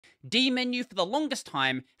Dmenu for the longest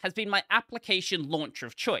time has been my application launcher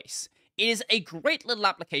of choice. It is a great little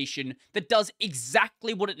application that does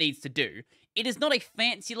exactly what it needs to do. It is not a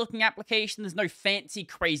fancy looking application, there's no fancy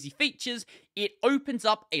crazy features. It opens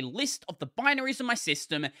up a list of the binaries in my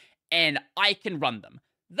system and I can run them.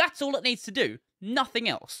 That's all it needs to do, nothing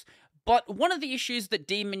else. But one of the issues that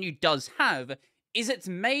Dmenu does have is it's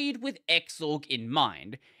made with Xorg in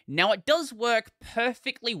mind. Now it does work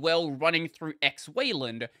perfectly well running through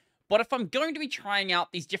Wayland, but if I'm going to be trying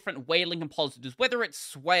out these different Wayland compositors, whether it's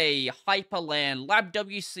Sway, Hyperland,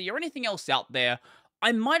 LabWC, or anything else out there,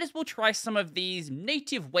 I might as well try some of these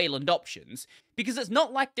native Wayland options, because it's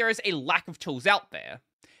not like there is a lack of tools out there.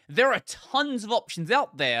 There are tons of options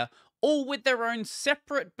out there, all with their own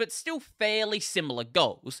separate but still fairly similar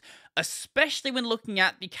goals, especially when looking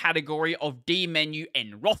at the category of Dmenu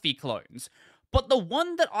and Rofi clones. But the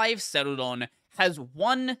one that I've settled on has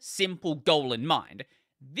one simple goal in mind.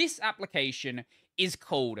 This application is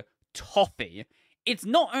called Tofi. It's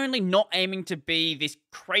not only not aiming to be this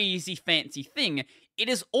crazy fancy thing, it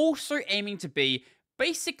is also aiming to be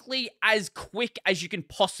basically as quick as you can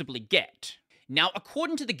possibly get. Now,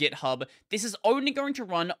 according to the GitHub, this is only going to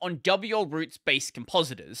run on Wlroots based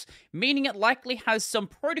compositors, meaning it likely has some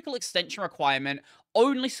protocol extension requirement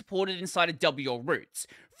only supported inside of Wlroots.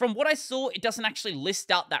 From what I saw, it doesn't actually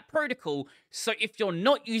list out that protocol, so if you're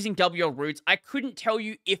not using Wlroots, I couldn't tell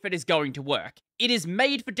you if it is going to work. It is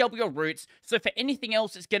made for Wlroots, so for anything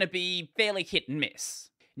else, it's going to be fairly hit and miss.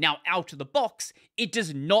 Now, out of the box, it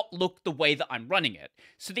does not look the way that I'm running it.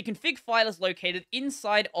 So the config file is located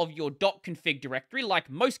inside of your .config directory, like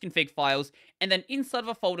most config files, and then inside of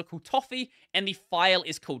a folder called Tofi, and the file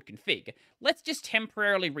is called config. Let's just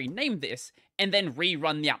temporarily rename this, and then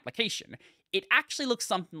rerun the application. It actually looks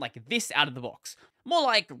something like this out of the box, more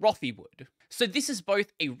like Rofi would. So this is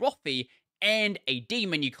both a Rofi and a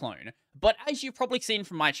Dmenu clone, but as you've probably seen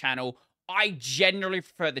from my channel, I generally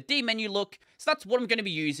prefer the Dmenu look, so that's what I'm going to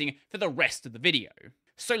be using for the rest of the video.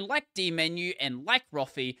 So like Dmenu and like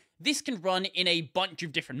Rofi, this can run in a bunch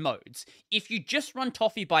of different modes. If you just run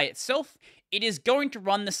Tofi by itself, it is going to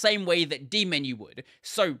run the same way that Dmenu would.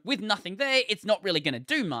 So with nothing there, it's not really going to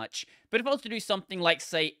do much. But if I was to do something like,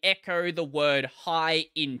 say, echo the word hi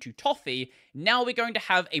into Tofi, now we're going to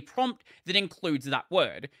have a prompt that includes that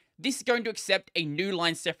word. This is going to accept a new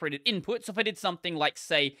line separated input, so if I did something like,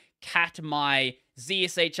 say, cat my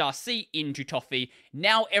ZSHRC into Tofi,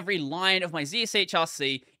 now every line of my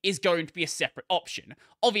ZSHRC is going to be a separate option.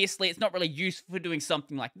 Obviously, it's not really useful for doing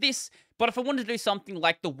something like this, but if I wanted to do something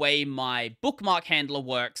like the way my bookmark handler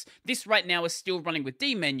works, this right now is still running with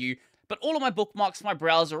Dmenu, but all of my bookmarks for my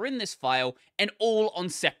browser are in this file, and all on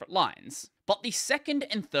separate lines. But the second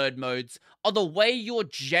and third modes are the way you're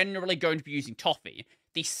generally going to be using Tofi.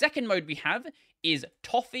 The second mode we have is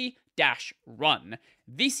Tofi-run.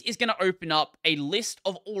 This is going to open up a list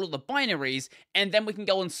of all of the binaries, and then we can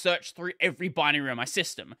go and search through every binary on my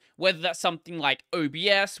system. Whether that's something like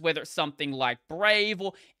OBS, whether it's something like Brave,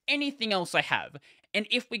 or anything else I have. And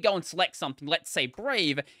if we go and select something, let's say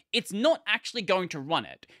Brave, it's not actually going to run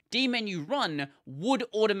it. Dmenu run would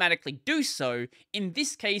automatically do so. In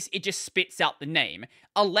this case, it just spits out the name,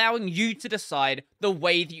 allowing you to decide the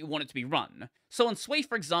way that you want it to be run. So on Sway,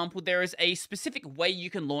 for example, there is a specific way you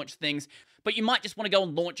can launch things, but you might just want to go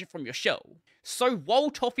and launch it from your shell. So while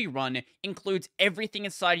Tofi run includes everything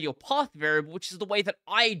inside of your path variable, which is the way that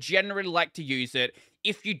I generally like to use it,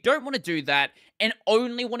 if you don't want to do that and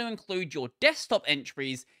only want to include your desktop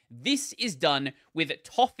entries, this is done with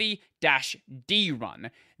Tofi-drun.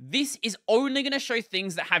 This is only going to show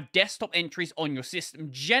things that have desktop entries on your system.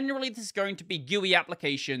 Generally, this is going to be GUI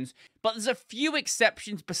applications, but there's a few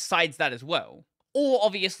exceptions besides that as well. Or,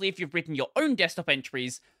 obviously, if you've written your own desktop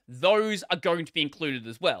entries, those are going to be included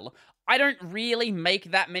as well. I don't really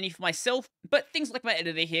make that many for myself, but things like my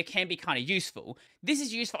editor here can be kind of useful. This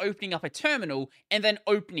is used for opening up a terminal and then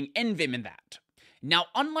opening nvim in that. Now,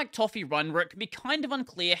 unlike Tofi run, where it can be kind of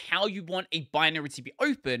unclear how you want a binary to be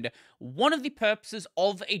opened, one of the purposes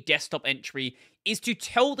of a desktop entry is to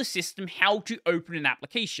tell the system how to open an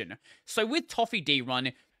application. So with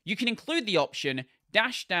Tofi-drun, you can include the option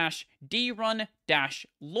 --drun-launch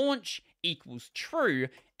equals true,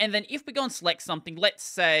 and then if we go and select something, let's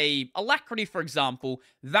say Alacrity, for example,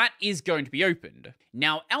 that is going to be opened.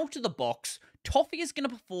 Now, out of the box, Tofi is going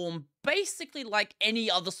to perform basically like any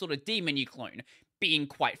other sort of Dmenu clone, being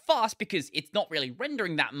quite fast because it's not really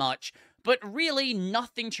rendering that much, but really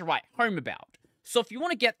nothing to write home about. So if you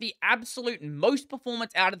want to get the absolute most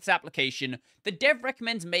performance out of this application, the dev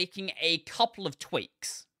recommends making a couple of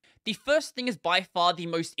tweaks. The first thing is by far the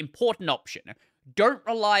most important option. Don't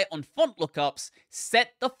rely on font lookups,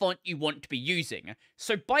 set the font you want to be using.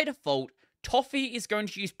 So by default, Tofi is going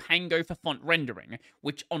to use Pango for font rendering,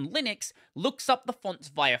 which on Linux looks up the fonts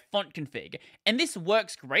via font config, and this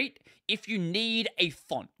works great if you need a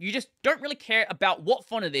font. You just don't really care about what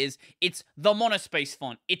font it is, it's the monospace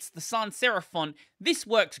font, it's the sans serif font, this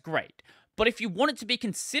works great. But if you want it to be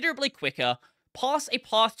considerably quicker, pass a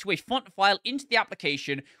path to a font file into the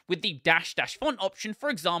application with the -- font option, for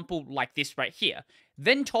example, like this right here.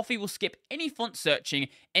 Then Tofi will skip any font searching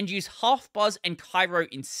and use Halfbuzz and Cairo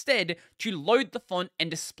instead to load the font and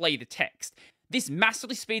display the text. This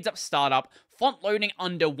massively speeds up startup, font loading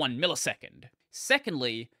under 1 millisecond.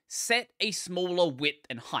 Secondly, set a smaller width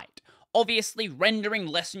and height. Obviously, rendering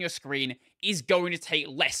less on your screen is going to take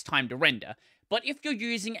less time to render, but if you're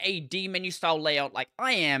using a Dmenu style layout like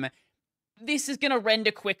I am, this is going to render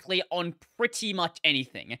quickly on pretty much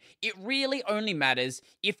anything. It really only matters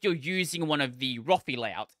if you're using one of the Rofi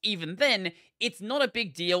layouts. Even then, it's not a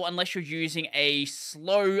big deal unless you're using a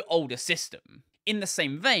slow, older system. In the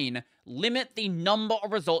same vein, limit the number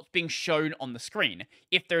of results being shown on the screen.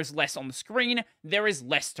 If there's less on the screen, there is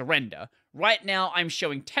less to render. Right now, I'm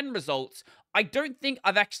showing 10 results. I don't think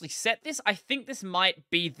I've actually set this. I think this might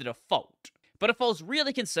be the default. But if I was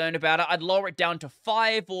really concerned about it, I'd lower it down to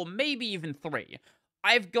 5 or maybe even 3.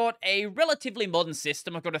 I've got a relatively modern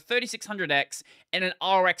system. I've got a 3600X and an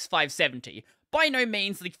RX 570. By no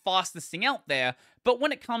means the fastest thing out there, but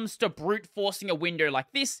when it comes to brute forcing a window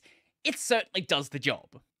like this, it certainly does the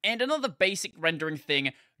job. And another basic rendering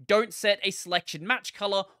thing, don't set a selection match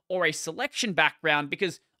color or a selection background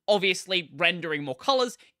because obviously rendering more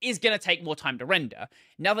colors is going to take more time to render.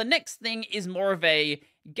 Now the next thing is more of a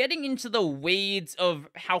getting into the weeds of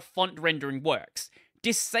how font rendering works.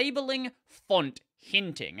 Disabling font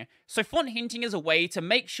hinting. So font hinting is a way to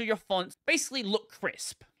make sure your fonts basically look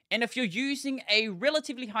crisp. And if you're using a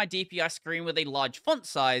relatively high DPI screen with a large font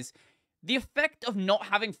size, the effect of not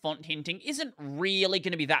having font hinting isn't really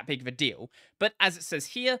going to be that big of a deal. But as it says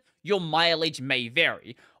here, your mileage may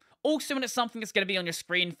vary. Also, when it's something that's going to be on your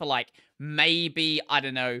screen for like maybe, I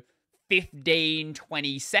don't know, 15,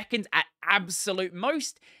 20 seconds at absolute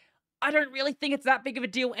most, I don't really think it's that big of a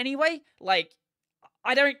deal anyway. Like,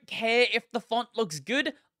 I don't care if the font looks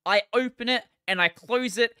good. I open it and I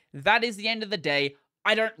close it. That is the end of the day.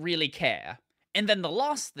 I don't really care. And then the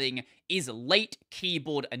last thing is late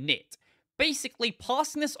keyboard init. Basically,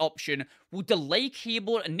 passing this option will delay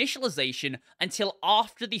keyboard initialization until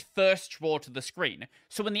after the first draw to the screen,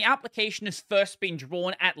 so when the application has first been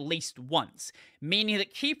drawn at least once, meaning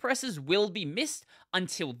that key presses will be missed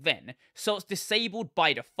until then, so it's disabled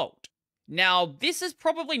by default. Now, this is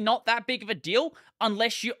probably not that big of a deal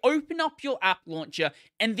unless you open up your app launcher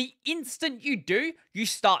and the instant you do, you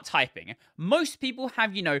start typing. Most people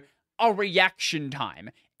have, a reaction time.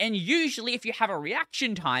 And usually if you have a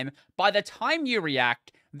reaction time, by the time you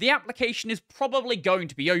react, the application is probably going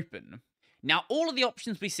to be open. Now, all of the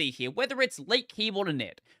options we see here, whether it's late keyboard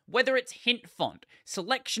init, whether it's hint font,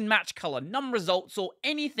 selection match color, num results, or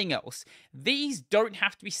anything else, these don't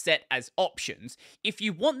have to be set as options. If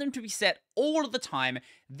you want them to be set all of the time,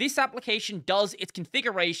 this application does its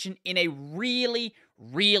configuration in a really,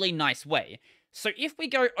 really nice way. So if we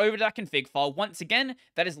go over to that config file, once again,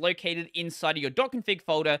 that is located inside of your .config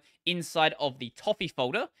folder, inside of the Tofi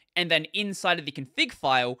folder, and then inside of the config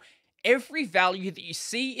file, every value that you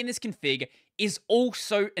see in this config is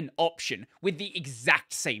also an option with the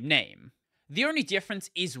exact same name. The only difference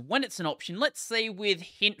is when it's an option, let's say with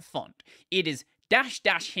hint font, it is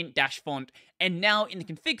 --hint-font, and now in the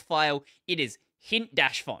config file, it is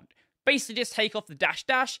hint-font. Basically just take off the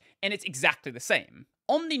 --, and it's exactly the same.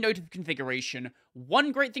 On the note of configuration,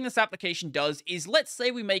 one great thing this application does is, let's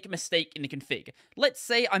say we make a mistake in the config. Let's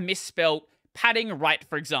say I misspelled padding right,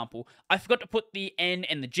 for example. I forgot to put the N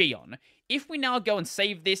and the G on. If we now go and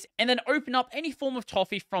save this and then open up any form of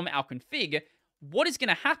Tofi from our config, what is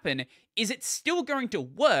going to happen is it's still going to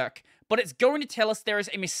work, but it's going to tell us there is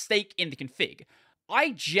a mistake in the config.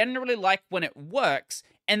 I generally like when it works,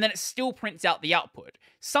 and then it still prints out the output.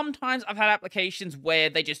 Sometimes I've had applications where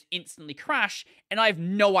they just instantly crash, and I have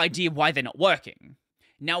no idea why they're not working.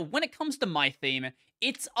 Now, when it comes to my theme,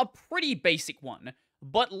 it's a pretty basic one,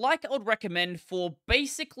 but like I would recommend for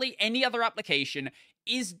basically any other application,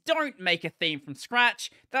 is don't make a theme from scratch.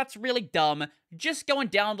 That's really dumb. Just go and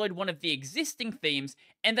download one of the existing themes,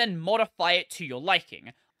 and then modify it to your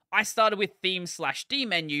liking. I started with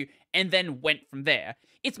theme/Dmenu and then went from there.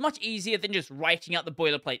 It's much easier than just writing out the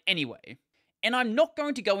boilerplate anyway. And I'm not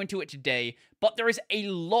going to go into it today, but there is a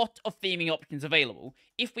lot of theming options available.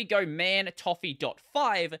 If we go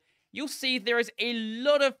man-tofi.5, you'll see there is a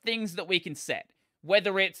lot of things that we can set.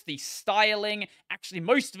 whether it's the styling, actually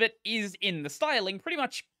most of it is in the styling, pretty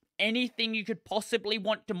much anything you could possibly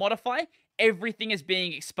want to modify, everything is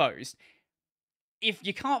being exposed. If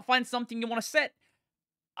you can't find something you want to set,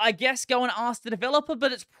 I guess go and ask the developer,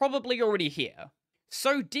 but it's probably already here.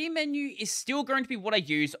 So Dmenu is still going to be what I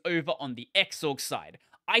use over on the Xorg side.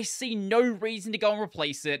 I see no reason to go and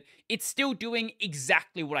replace it. It's still doing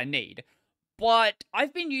exactly what I need. But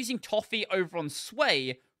I've been using Tofi over on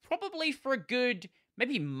Sway probably for a good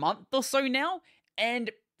maybe month or so now,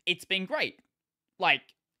 and it's been great.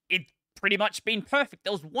 Like, it's pretty much been perfect.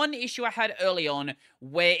 There was one issue I had early on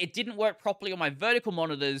where it didn't work properly on my vertical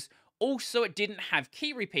monitors. Also, it didn't have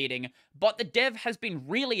key repeating, but the dev has been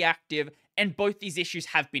really active and both these issues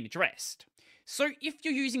have been addressed. So if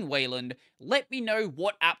you're using Wayland, let me know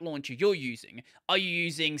what app launcher you're using. Are you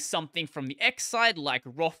using something from the X side like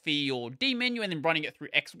Rofi or Dmenu and then running it through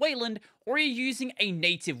X Wayland, or are you using a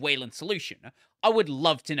native Wayland solution? I would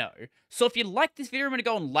love to know. So if you like this video, I'm going to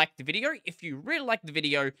go and like the video. If you really like the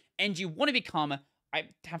video and you want to become, I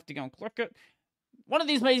have to go and click it, one of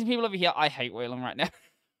these amazing people over here. I hate Wayland right now.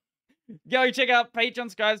 Go check out Patreon,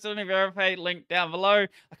 subscribe to me, verify, link down below.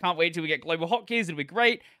 I can't wait till we get global hotkeys. It'll be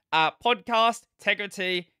great. Podcast,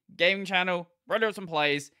 Tegrity, gaming channel, Robertson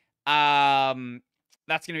plays. That's going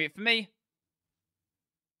to be it for me.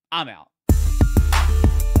 I'm out.